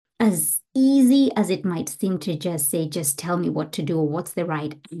as easy as it might seem to just say, just tell me what to do or what's the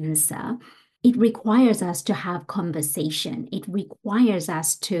right answer, it requires us to have conversation. It requires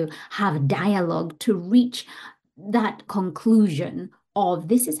us to have dialogue to reach that conclusion of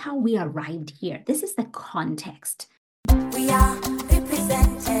this is how we arrived here. This is the context. We are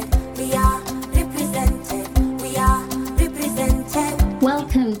represented. We are represented. We are represented.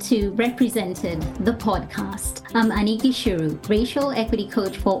 Welcome to Represented, the podcast. I'm Aniki Shuru, racial equity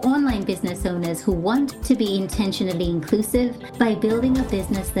coach for online business owners who want to be intentionally inclusive by building a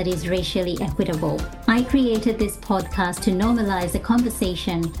business that is racially equitable. I created this podcast to normalize the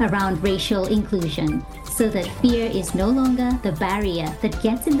conversation around racial inclusion so that fear is no longer the barrier that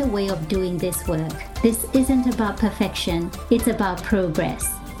gets in the way of doing this work. This isn't about perfection, it's about progress.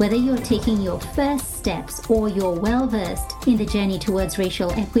 Whether you're taking your first steps or you're well-versed in the journey towards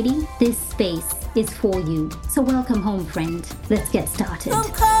racial equity, this space is for you. So welcome home, friend. Let's get started. From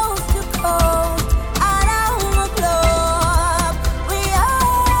coast to coast, around the globe, we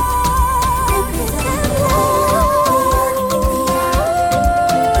are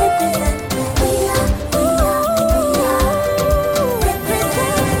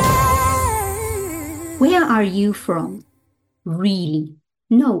Where are you from? Really?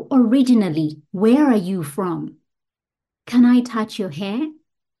 No, originally, where are you from? Can I touch your hair?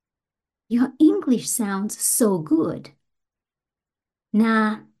 Your English sounds so good.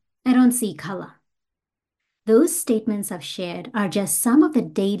 Nah, I don't see color. Those statements I've shared are just some of the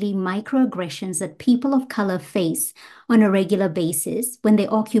daily microaggressions that people of color face on a regular basis when they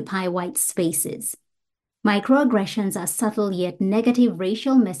occupy white spaces. Microaggressions are subtle yet negative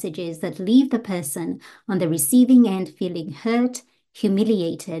racial messages that leave the person on the receiving end feeling hurt,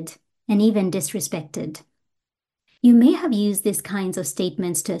 humiliated, and even disrespected. You may have used these kinds of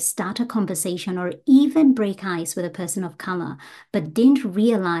statements to start a conversation or even break ice with a person of color, but didn't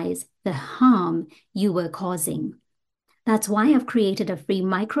realize the harm you were causing. That's why I've created a free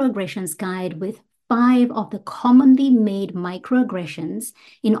microaggressions guide with 5 of the commonly made microaggressions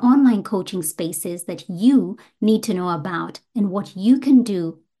in online coaching spaces that you need to know about and what you can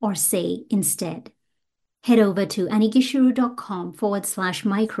do or say instead. Head over to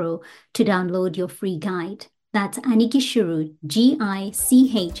anikishuru.com/micro to download your free guide. That's Anikishuru,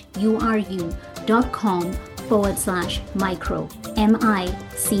 GICHURU.com/micro,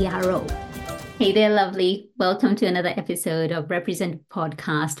 MICRO. Hey there, lovely. Welcome to another episode of Represent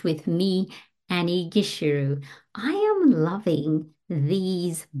Podcast with me, Annie Gishuru. I am loving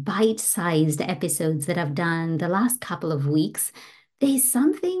these bite-sized episodes that I've done the last couple of weeks. There's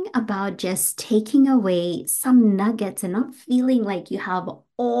something about just taking away some nuggets and not feeling like you have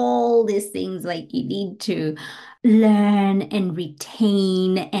all these things like you need to learn and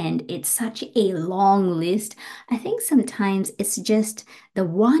retain, and it's such a long list. I think sometimes it's just the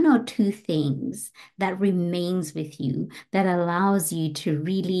 1 or 2 things that remains with you that allows you to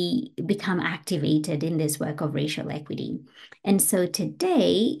really become activated in this work of racial equity. And so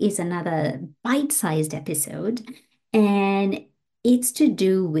today is another bite-sized episode, and it's to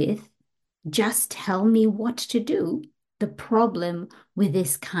do with just tell me what to do, the problem with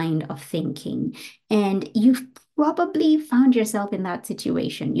this kind of thinking. And you've probably found yourself in that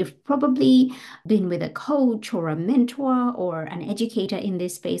situation. You've probably been with a coach or a mentor or an educator in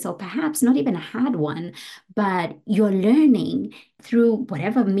this space, or perhaps not even had one, but you're learning through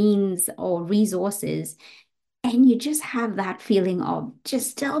whatever means or resources. And you just have that feeling of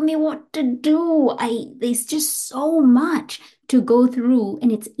just tell me what to do. There's just so much to go through,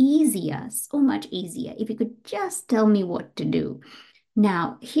 and it's easier, so much easier if you could just tell me what to do.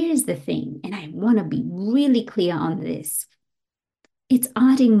 Now, here's the thing, and I want to be really clear on this. It's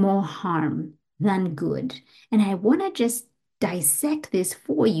adding more harm than good. And I want to just dissect this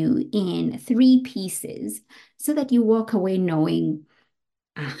for you in 3 pieces so that you walk away knowing,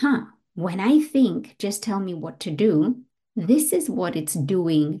 when I think, just tell me what to do, this is what it's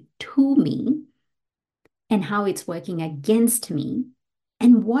doing to me and how it's working against me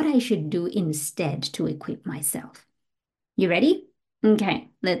and what I should do instead to equip myself. You ready? Okay,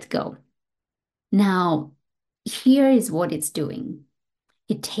 let's go. Now, here is what it's doing.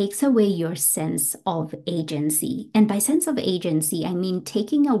 It takes away your sense of agency. And by sense of agency, I mean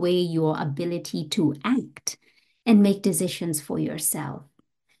taking away your ability to act and make decisions for yourself.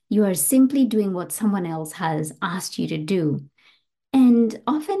 You are simply doing what someone else has asked you to do. And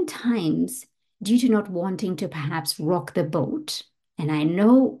oftentimes, due to not wanting to perhaps rock the boat, and I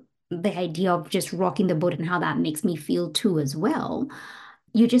know the idea of just rocking the boat and how that makes me feel too as well,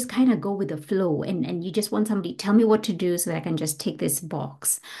 you just kind of go with the flow and you just want somebody tell me what to do so that I can just tick this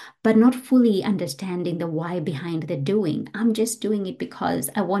box, but not fully understanding the why behind the doing. I'm just doing it because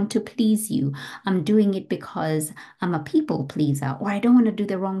I want to please you. I'm doing it because I'm a people pleaser, or I don't want to do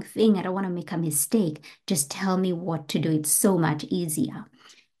the wrong thing. I don't want to make a mistake. Just tell me what to do. It's so much easier.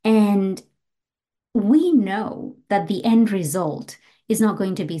 And we know that the end result is not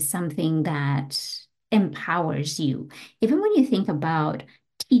going to be something that empowers you. Even when you think about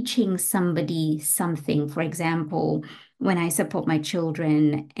teaching somebody something, for example, when I support my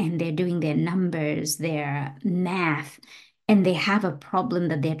children and they're doing their numbers, their math, and they have a problem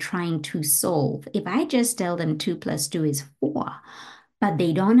that they're trying to solve, if I just tell them 2 plus 2 is 4, but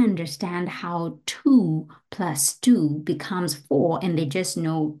they don't understand how 2 plus 2 becomes 4, and they just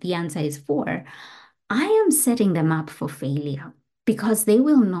know the answer is 4, I am setting them up for failure because they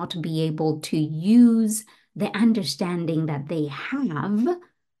will not be able to use the understanding that they have,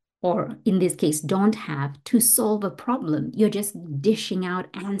 or in this case, don't have, to solve a problem. You're just dishing out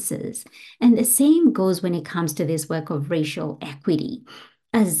answers. And the same goes when it comes to this work of racial equity.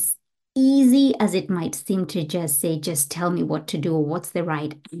 As easy as it might seem to just say, just tell me what to do or what's the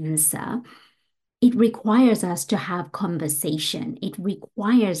right answer, it requires us to have conversation. It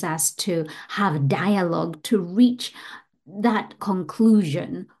requires us to have dialogue to reach that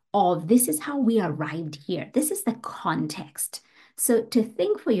conclusion of this is how we arrived here. This is the context. So to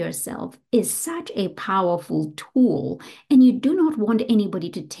think for yourself is such a powerful tool, and you do not want anybody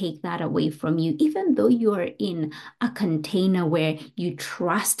to take that away from you, even though you're in a container where you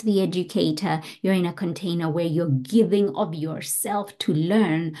trust the educator, you're in a container where you're giving of yourself to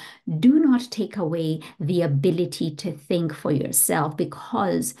learn. Do not take away the ability to think for yourself,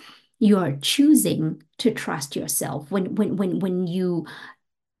 because you are choosing to trust yourself. When you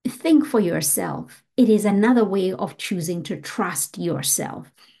think for yourself, it is another way of choosing to trust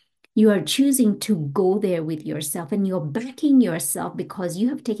yourself. You are choosing to go there with yourself, and you're backing yourself because you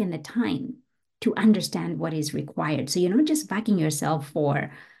have taken the time to understand what is required. So you're not just backing yourself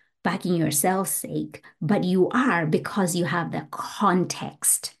for backing yourself's sake, but you are because you have the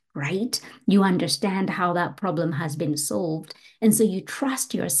context, right? You understand how that problem has been solved. And so you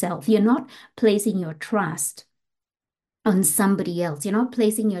trust yourself. You're not placing your trust on somebody else. You're not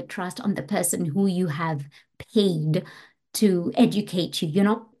placing your trust on the person who you have paid to educate you. You're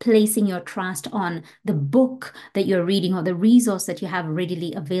not placing your trust on the book that you're reading or the resource that you have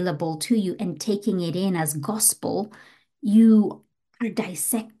readily available to you and taking it in as gospel. You are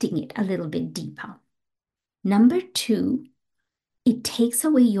dissecting it a little bit deeper. Number two, it takes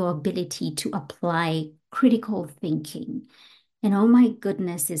away your ability to apply critical thinking. And oh my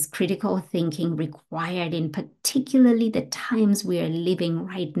goodness, is critical thinking required in particularly the times we are living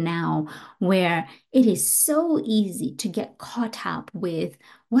right now, where it is so easy to get caught up with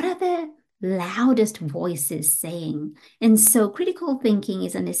what are the loudest voices saying. And so critical thinking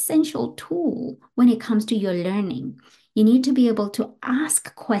is an essential tool when it comes to your learning. You need to be able to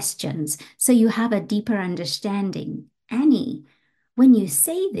ask questions so you have a deeper understanding. Annie, when you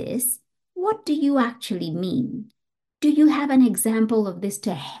say this, what do you actually mean? Do you have an example of this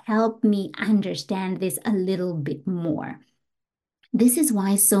to help me understand this a little bit more? This is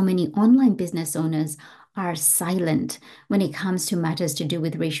why so many online business owners are silent when it comes to matters to do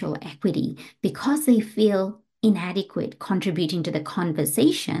with racial equity, because they feel inadequate contributing to the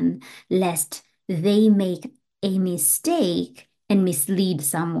conversation, lest they make a mistake and mislead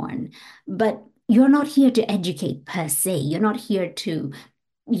someone. But you're not here to educate per se. You're not here to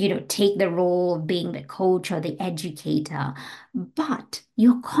take the role of being the coach or the educator, but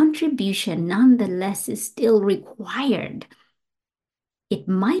your contribution nonetheless is still required. It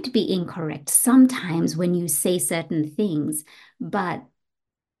might be incorrect sometimes when you say certain things, but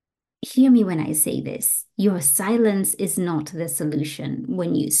hear me when I say this. Your silence is not the solution.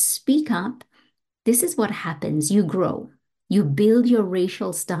 When you speak up, this is what happens. You grow. You build your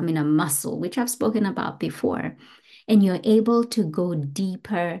racial stamina muscle, which I've spoken about before, and you're able to go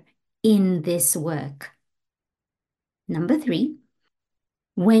deeper in this work. Number three,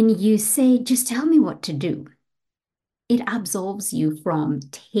 when you say, just tell me what to do, it absolves you from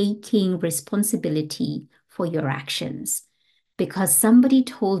taking responsibility for your actions because somebody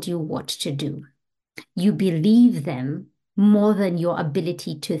told you what to do. You believe them more than your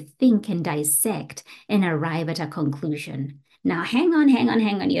ability to think and dissect and arrive at a conclusion. Now, hang on.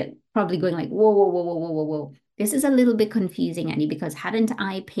 You're probably going like, whoa, whoa, whoa, whoa, whoa, whoa, whoa. This is a little bit confusing, Annie, because haven't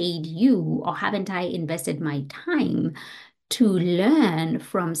I paid you, or haven't I invested my time to learn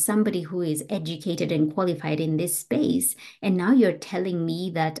from somebody who is educated and qualified in this space? And now you're telling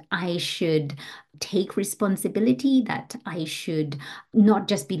me that I should take responsibility, that I should not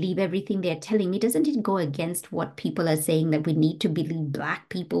just believe everything they're telling me? Doesn't it go against what people are saying, that we need to believe Black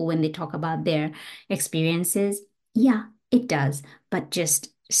people when they talk about their experiences? Yeah, it does. But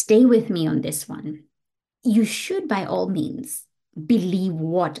just stay with me on this one. You should, by all means, believe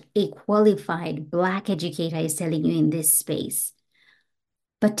what a qualified Black educator is telling you in this space.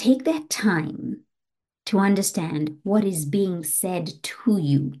 But take that time to understand what is being said to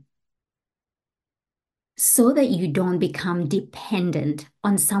you so that you don't become dependent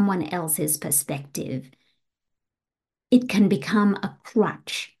on someone else's perspective. It can become a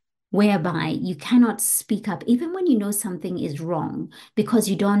crutch whereby you cannot speak up even when you know something is wrong because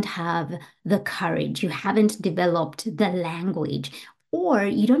you don't have the courage, you haven't developed the language, or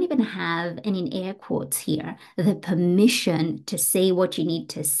you don't even have, and in air quotes here, the permission to say what you need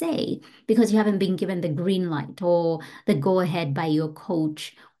to say because you haven't been given the green light or the go ahead by your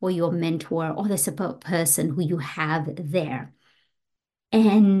coach or your mentor or the support person who you have there.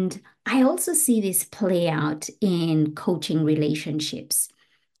 And I also see this play out in coaching relationships.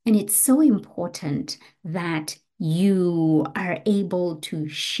 And it's so important that you are able to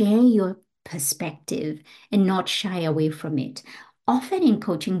share your perspective and not shy away from it. Often in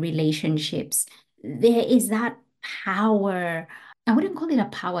coaching relationships, there is that power. I wouldn't call it a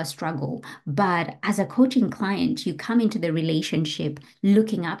power struggle, but as a coaching client, you come into the relationship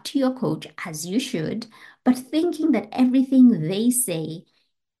looking up to your coach, as you should, but thinking that everything they say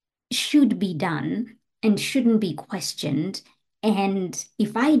should be done and shouldn't be questioned. And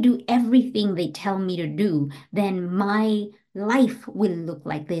if I do everything they tell me to do, then my life will look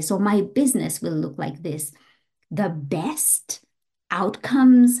like this or my business will look like this. The best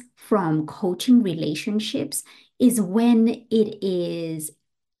outcomes from coaching relationships is when it is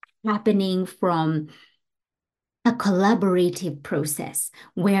happening from a collaborative process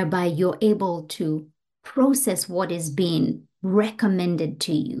whereby you're able to process what is being recommended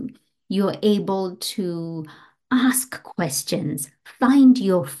to you. You're able to ask questions, find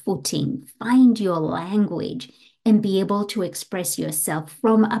your footing, find your language, and be able to express yourself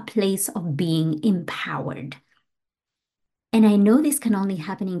from a place of being empowered. And I know this can only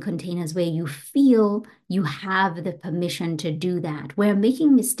happen in containers where you feel you have the permission to do that, where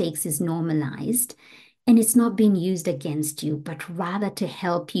making mistakes is normalized and it's not being used against you, but rather to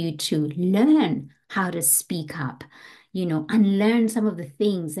help you to learn how to speak up, unlearn some of the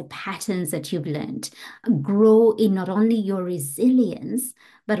things, the patterns that you've learned, grow in not only your resilience,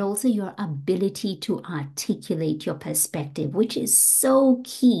 but also your ability to articulate your perspective, which is so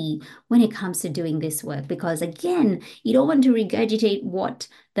key when it comes to doing this work. Because again, you don't want to regurgitate what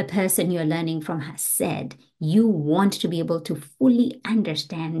the person you're learning from has said. You want to be able to fully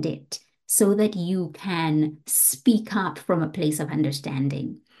understand it so that you can speak up from a place of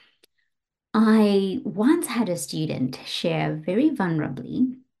understanding. I once had a student share very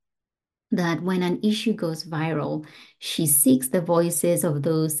vulnerably that when an issue goes viral, she seeks the voices of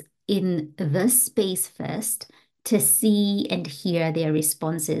those in the space first to see and hear their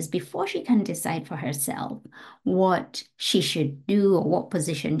responses before she can decide for herself what she should do or what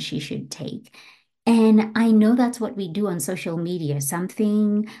position she should take. And I know that's what we do on social media.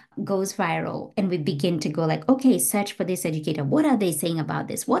 Something goes viral and we begin to go like, okay, search for this educator. What are they saying about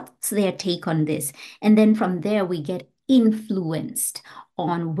this? What's their take on this? And then from there, we get influenced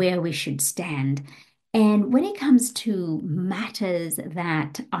on where we should stand. And when it comes to matters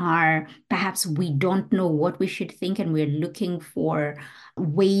that are perhaps we don't know what we should think and we're looking for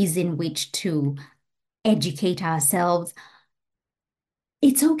ways in which to educate ourselves,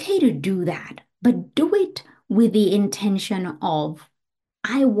 it's okay to do that, but do it with the intention of,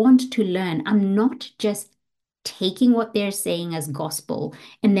 I want to learn. I'm not just taking what they're saying as gospel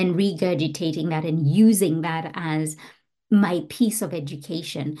and then regurgitating that and using that as my piece of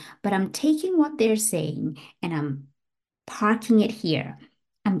education, but I'm taking what they're saying and I'm parking it here.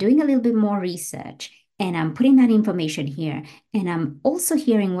 I'm doing a little bit more research and I'm putting that information here. And I'm also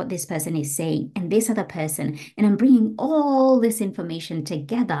hearing what this person is saying and this other person. And I'm bringing all this information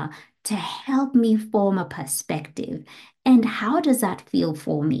together to help me form a perspective. And how does that feel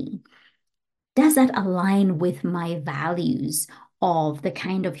for me? Does that align with my values of the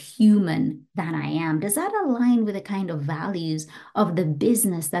kind of human that I am? Does that align with the kind of values of the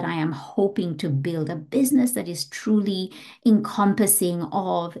business that I am hoping to build, a business that is truly encompassing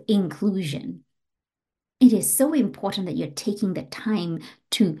of inclusion? It is so important that you're taking the time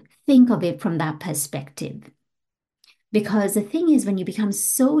to think of it from that perspective. Because the thing is, when you become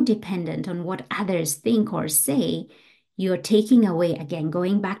so dependent on what others think or say, you're taking away, again,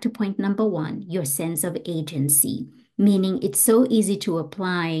 going back to point number one, your sense of agency, meaning it's so easy to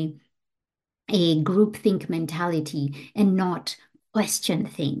apply a groupthink mentality and not question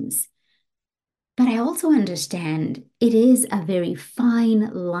things. But I also understand it is a very fine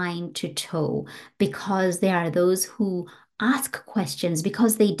line to toe because there are those who ask questions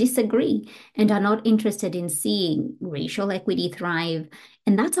because they disagree and are not interested in seeing racial equity thrive.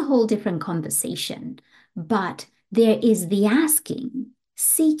 And that's a whole different conversation. But there is the asking,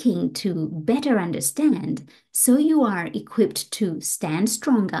 seeking to better understand, so you are equipped to stand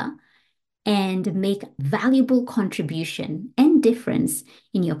stronger and make valuable contribution and difference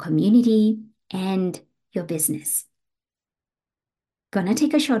in your community and your business. Gonna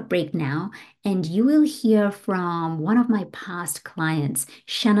take a short break now, and you will hear from one of my past clients,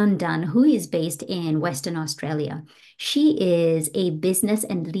 Shannon Dunn, who is based in Western Australia. She is a business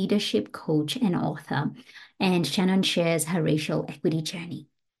and leadership coach and author, and Shannon shares her racial equity journey.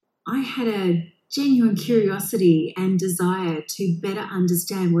 I had a genuine curiosity and desire to better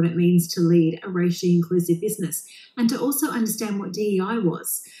understand what it means to lead a racially inclusive business and to also understand what DEI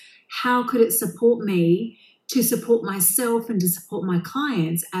was. How could it support me to support myself and to support my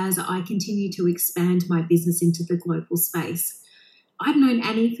clients as I continue to expand my business into the global space? I've known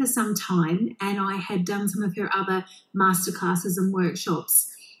Annie for some time, and I had done some of her other masterclasses and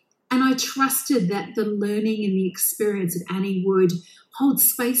workshops. And I trusted that the learning and the experience that Annie would hold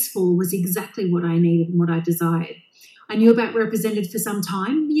space for was exactly what I needed and what I desired. I knew about Represented for some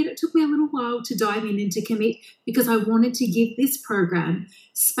time, yet it took me a little while to dive in and to commit because I wanted to give this program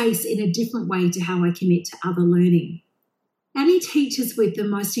space in a different way to how I commit to other learning. Annie teaches with the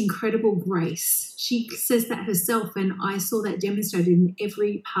most incredible grace. She says that herself, and I saw that demonstrated in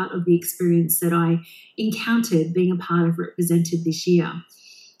every part of the experience that I encountered being a part of Represented this year.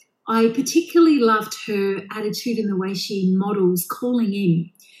 I particularly loved her attitude and the way she models calling in,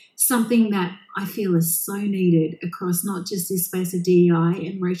 something that I feel is so needed across not just this space of DEI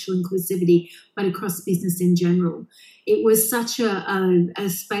and racial inclusivity, but across business in general. It was such a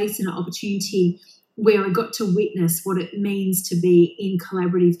space and an opportunity where I got to witness what it means to be in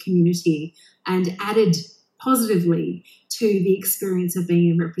collaborative community and added positively to the experience of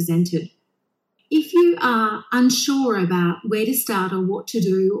being represented. If you are unsure about where to start or what to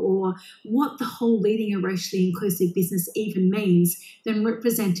do or what the whole leading a racially inclusive business even means, then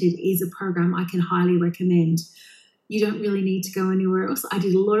Represented is a program I can highly recommend. You don't really need to go anywhere else. I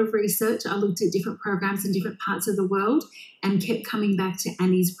did a lot of research. I looked at different programs in different parts of the world and kept coming back to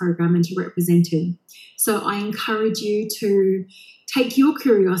Annie's program and to Represented. So I encourage you to take your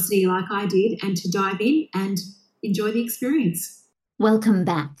curiosity like I did and to dive in and enjoy the experience. Welcome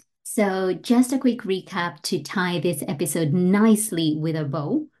back. So just a quick recap to tie this episode nicely with a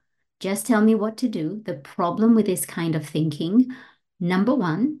bow. Just tell me what to do. The problem with this kind of thinking: number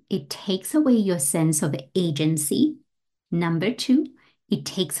one, it takes away your sense of agency. Number two, it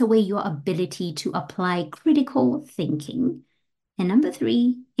takes away your ability to apply critical thinking. And number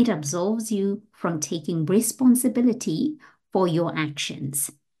three, it absolves you from taking responsibility for your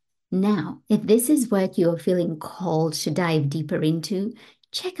actions. Now, if this is what you're feeling called to dive deeper into,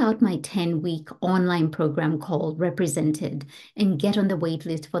 check out my 10-week online program called Represented and get on the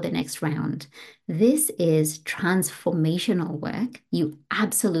waitlist for the next round. This is transformational work you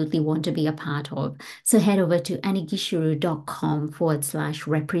absolutely want to be a part of. So head over to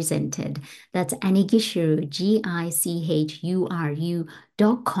anigishiru.com/represented. That's Anigishiru,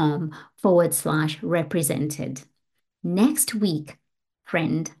 GICHURU.com/represented. Next week,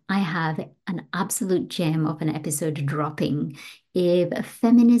 friend, I have an absolute gem of an episode dropping. If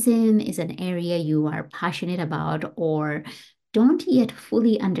feminism is an area you are passionate about or don't yet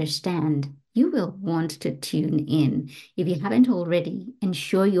fully understand, you will want to tune in. If you haven't already,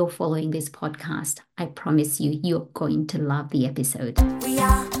 ensure you're following this podcast. I promise you, you're going to love the episode. We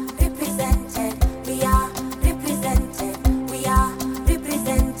are represented. We are represented. We are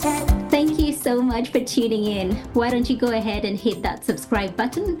represented. Thank you so much for tuning in. Why don't you go ahead and hit that subscribe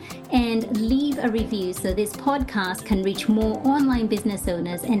button and leave a review so this podcast can reach more online business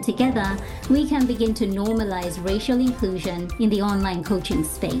owners, and together we can begin to normalize racial inclusion in the online coaching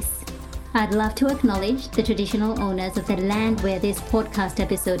space. I'd love to acknowledge the traditional owners of the land where this podcast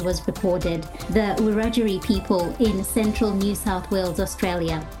episode was recorded, the Wiradjuri people in central New South Wales,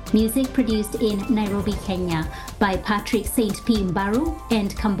 Australia. Music produced in Nairobi, Kenya by Patrick St. Mbaru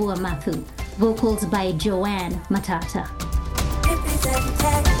and Kambua Mathu. Vocals by Joanne Matata.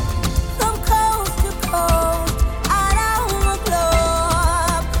 Represented from coast to coast.